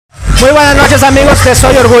Muy buenas noches amigos de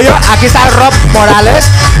Soy Orgullo, aquí está Rob Morales,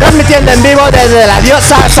 transmitiendo en vivo desde la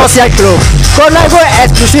Diosa Social Club, con algo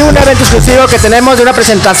exclusivo, un evento exclusivo que tenemos de una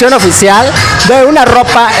presentación oficial de una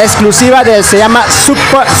ropa exclusiva se llama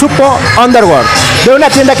Supo Underwear, de una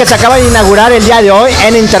tienda que se acaba de inaugurar el día de hoy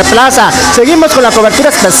en Interplaza. Seguimos con la cobertura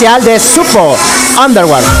especial de Supo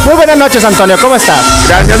Underwear. Muy buenas noches Antonio, ¿cómo estás?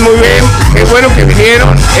 Gracias, muy bien, qué bueno que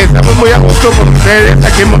vinieron, estamos muy a gusto con ustedes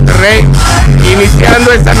aquí en Monterrey,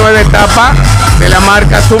 iniciando esta nueva etapa de la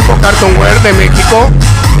marca Supo Underwear de México.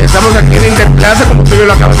 Estamos aquí en Interplaza, como tú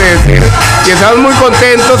lo acabas de decir, y estamos muy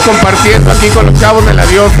contentos compartiendo aquí con los chavos de la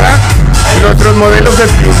Diosa nuestros modelos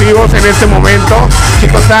exclusivos en este momento,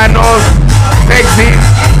 chicos sanos, sexy,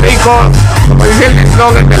 ricos, como dice el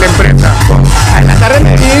eslogan de la empresa. En la tarde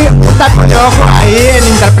me vi un taco de ojo ahí en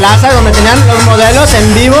Interplaza donde tenían los modelos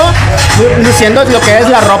en vivo luciendo lo que es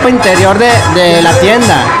la ropa interior de la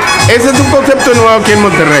tienda. Ese es un concepto nuevo aquí en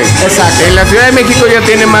Monterrey. Exacto. En la Ciudad de México ya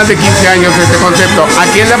tiene más de 15 años este concepto.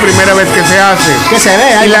 Aquí es la primera vez que se hace. Que se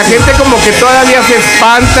ve. Y la gente como que todavía se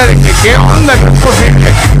espanta de que qué onda, no es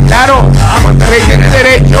posible. Claro, Monterrey tiene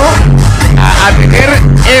derecho a tener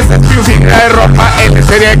esa exclusividad de ropa en la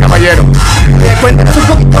serie de caballero. Cuéntanos un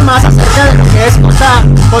poquito más acerca de lo que es JA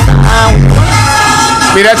Underwear.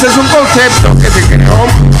 Mira, ese es un concepto que se creó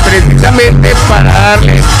precisamente para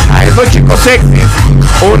darle a esos chicos sexys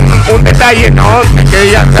un detalle, ¿no? Que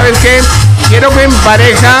digan, ¿sabes qué? Quiero que en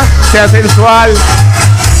pareja sea sensual.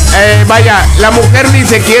 Vaya, la mujer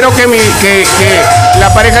dice, quiero que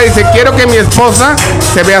la pareja dice, quiero que mi esposa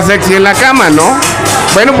se vea sexy en la cama, ¿no?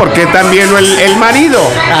 Bueno, porque también el marido.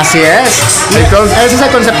 Así es. Entonces, ese es el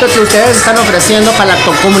concepto que ustedes están ofreciendo para la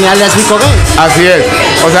comunidad lésbico-gay. Así es.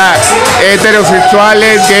 O sea,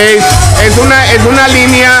 heterosexuales, gays. Es una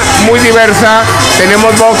línea muy diversa.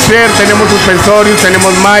 Tenemos boxer, tenemos suspensorios,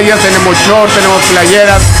 tenemos mallas, tenemos shorts, tenemos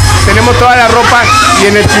playeras. Tenemos toda la ropa y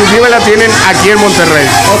en exclusiva la tienen aquí en Monterrey.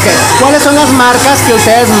 Ok. ¿Cuáles son las marcas que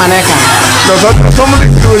ustedes manejan? Nosotros somos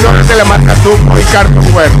distribuidores de la marca Supo y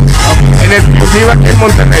Underwear. Okay. En exclusiva aquí en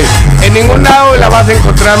Monterrey. En ningún lado la vas a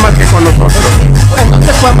encontrar más que con nosotros.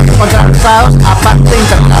 ¿Dónde podemos encontrar usados aparte de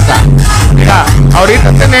Interplaza? Mira,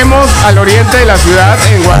 ahorita tenemos al oriente de la ciudad,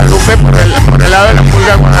 en Guadalupe, por el lado de la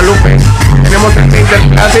Pulga Guadalupe. Tenemos el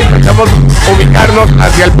Interplaza y empezamos a ubicarnos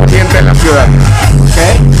hacia el poniente de la ciudad.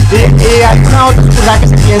 Okay. ¿Y alguna otra ciudad que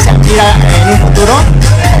se piense abrir en un futuro?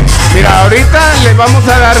 Mira, ahorita les vamos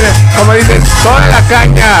a dar, como dices, toda la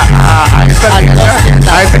caña a esta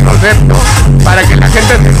tienda, a este concepto, para que la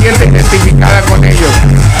gente se sienta identificada con ellos.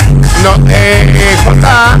 No,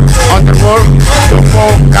 JA Underwear, Supo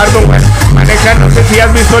Underwear, maneja, no sé si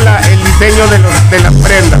has visto el diseño de las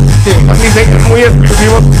prendas. Sí. Son diseños muy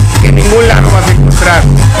exclusivos que en ningún lado vas a encontrar.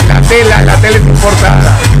 La tela es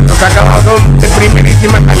importada, los acabados son de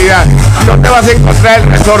primerísima calidad. No te vas a encontrar el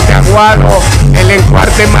resorte aguado, el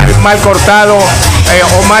encuarte mal cortado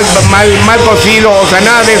o mal cocido, o sea,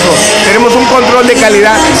 nada de eso. Tenemos un control de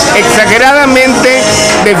calidad exageradamente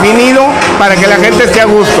definido para que la gente esté a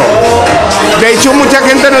gusto. De hecho, mucha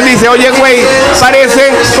gente nos dice, oye, güey,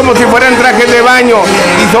 parece como si fueran trajes de baño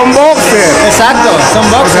y son boxers. Exacto, son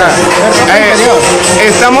boxers. O sea,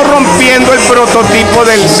 estamos rompiendo el prototipo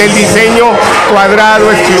del diseño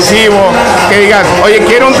cuadrado exclusivo, que digas, oye,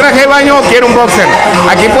 quiero un traje de baño o quiero un boxer.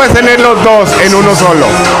 Aquí puedes tener los dos en uno solo.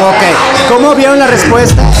 Ok, ¿cómo vieron la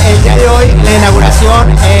respuesta el día de hoy, la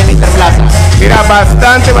inauguración en Interplaza? Mira,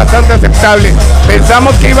 bastante aceptable.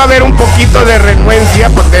 Pensamos que iba a haber un poquito de renuencia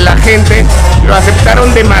de la gente, lo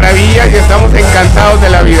aceptaron de maravilla y estamos encantados de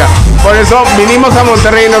la vida. Por eso vinimos a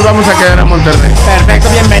Monterrey y nos vamos a quedar a Monterrey. Perfecto,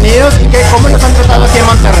 bienvenidos. ¿Y cómo los han tratado aquí en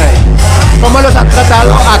Monterrey? ¿Cómo los han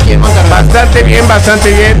tratado aquí en Monterrey?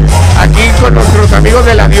 Bastante bien. Aquí con nuestros amigos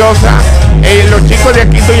de la Diosa, los chicos de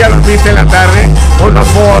aquí tú ya los viste en la tarde, unos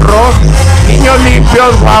forros, niños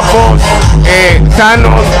limpios, guapos,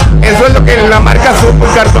 sanos. Eso es lo que la marca Supo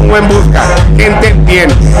Underwear busca, gente bien.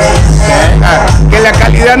 Que la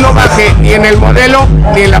calidad no baje ni en el modelo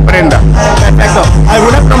ni en la prenda. Perfecto.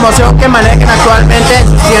 ¿Alguna promoción que manejen actualmente en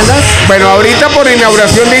sus tiendas? Bueno, ahorita por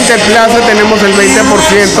inauguración de Interplaza tenemos el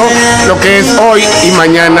 20%, lo que es hoy y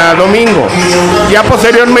mañana domingo. Ya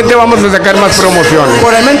posteriormente vamos a sacar más promociones.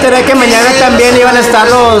 Por ahí me enteré que mañana también iban a estar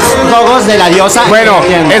los logos de la Diosa. Bueno,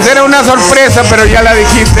 esa era una sorpresa, pero ya la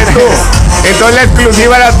dijiste tú. Entonces la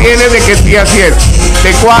exclusiva la tienes de que sí, así es.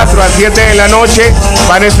 De 4 a 7 de la noche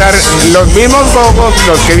van a estar los mismos logos,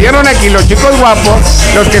 los que vieron aquí, los chicos guapos,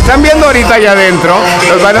 los que están viendo ahorita allá adentro,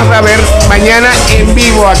 los van a ver mañana en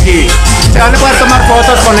vivo aquí. ¿Se van a poder tomar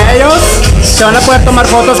fotos con ellos? ¿Se van a poder tomar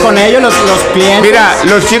fotos con ellos los clientes? Mira,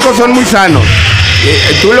 los chicos son muy sanos.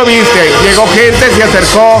 tú lo viste, llegó gente, se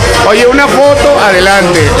acercó, oye, una foto,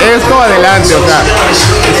 adelante, esto, adelante, o sea,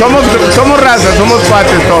 somos raza, somos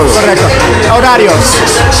cuates todos. Correcto. Horarios.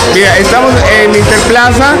 Mira, estamos en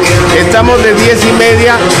Interplaza, estamos de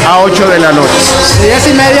 10:30 a 8 de la noche. De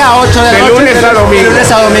 10:30 a 8 de la noche. Lunes a domingo. De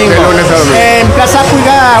lunes a domingo. De lunes a domingo. En Plaza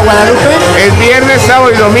Pulga, Guadalupe. Es viernes,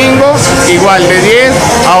 sábado y domingo, igual, de 10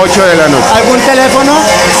 a 8 de la noche. ¿Algún teléfono?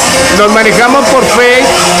 Nos manejamos por Facebook,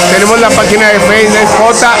 tenemos la página de Facebook, es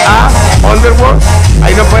JA Underwear.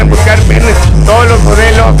 Ahí nos pueden buscar, ven todos los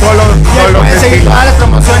modelos, todos los Pueden seguir todas las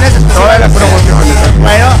promociones. todas las promociones.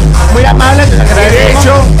 Bueno, muy amable. De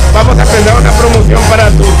hecho, vamos a empezar una promoción para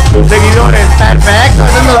tus seguidores. Perfecto,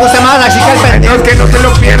 eso nos gusta más, así que el pendiente. Entonces que no se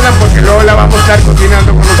lo pierdan porque luego la vamos a estar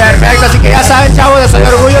cocinando con ustedes. Perfecto, así que ya saben, chavos de Soy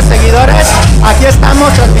Orgullo, seguidores, aquí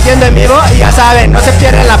estamos transmitiendo en vivo y ya saben, no se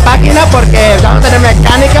pierden la página porque vamos a tener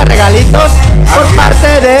mecánica, regalitos por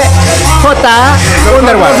parte de JA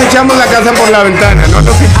Underwear. Nos echamos la casa por la ventana, no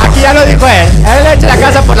nos importa. Aquí ya lo dijo él echa la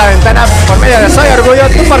casa por la ventana por medio de Soy Orgullo,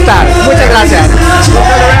 tu portal. Muchas gracias.